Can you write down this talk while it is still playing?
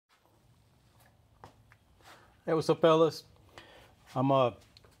Hey, what's up, fellas? I'm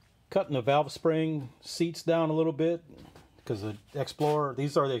cutting the valve spring seats down a little bit because the Explorer,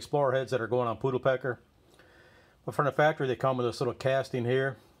 these are the Explorer heads that are going on Poodlepecker. But from the factory, they come with this little casting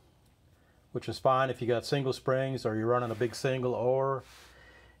here, which is fine if you got single springs or you're running a big single, or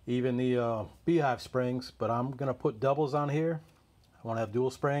even the Beehive springs. But I'm gonna put doubles on here. I want to have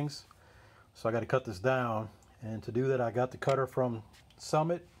dual springs, so I got to cut this down. And to do that, I got the cutter from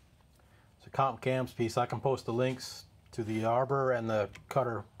Summit. It's a Comp Cams piece. I can post the links to the arbor and the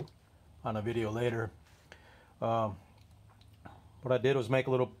cutter on a video later. What I did was make a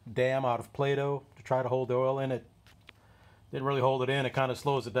little dam out of Play-Doh to try to hold the oil in. It didn't really hold it in. It kind of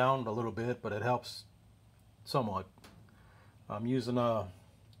slows it down a little bit, but it helps somewhat. I'm using a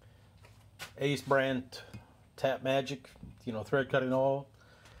Ace brand Tap Magic, thread cutting oil,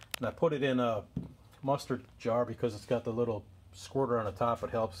 and I put it in a mustard jar because it's got the little squirter on the top. It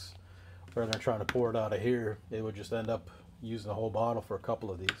helps rather than trying to pour it out of here. It would just end up using the whole bottle for a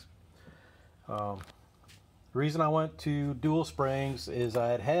couple of these. The reason I went to dual springs is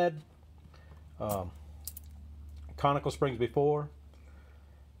I had conical springs before,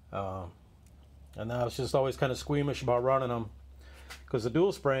 and I was just always kind of squeamish about running them because the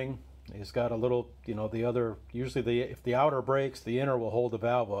dual spring has got a little, usually if the outer breaks, the inner will hold the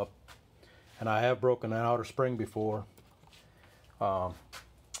valve up, and I have broken an outer spring before.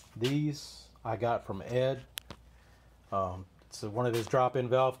 These I got from Ed. It's one of his drop-in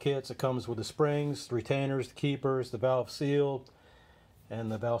valve kits. It comes with the springs, the retainers, the keepers, the valve seal,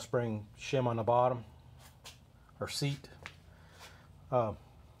 and the valve spring shim on the bottom, or seat.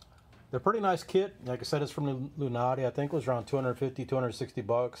 They're pretty nice kit. Like I said, it's from Lunati. I think it was around 250, 260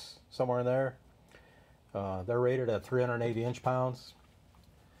 bucks, somewhere in there. They're rated at 380 inch-pounds.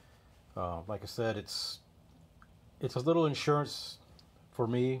 Like I said, it's a little insurance for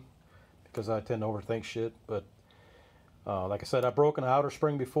me because I tend to overthink shit. But like I said, I've broken an outer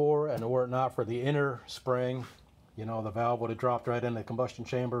spring before, and were it not for the inner spring, the valve would have dropped right in the combustion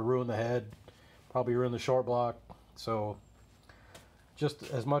chamber, ruined the head, probably ruined the short block. So just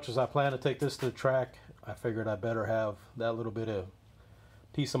as much as I plan to take this to the track, I figured I better have that little bit of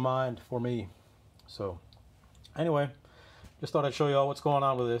peace of mind for me. So anyway, just thought I'd show you all what's going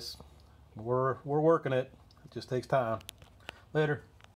on with this. We're working it. It just takes time. Later.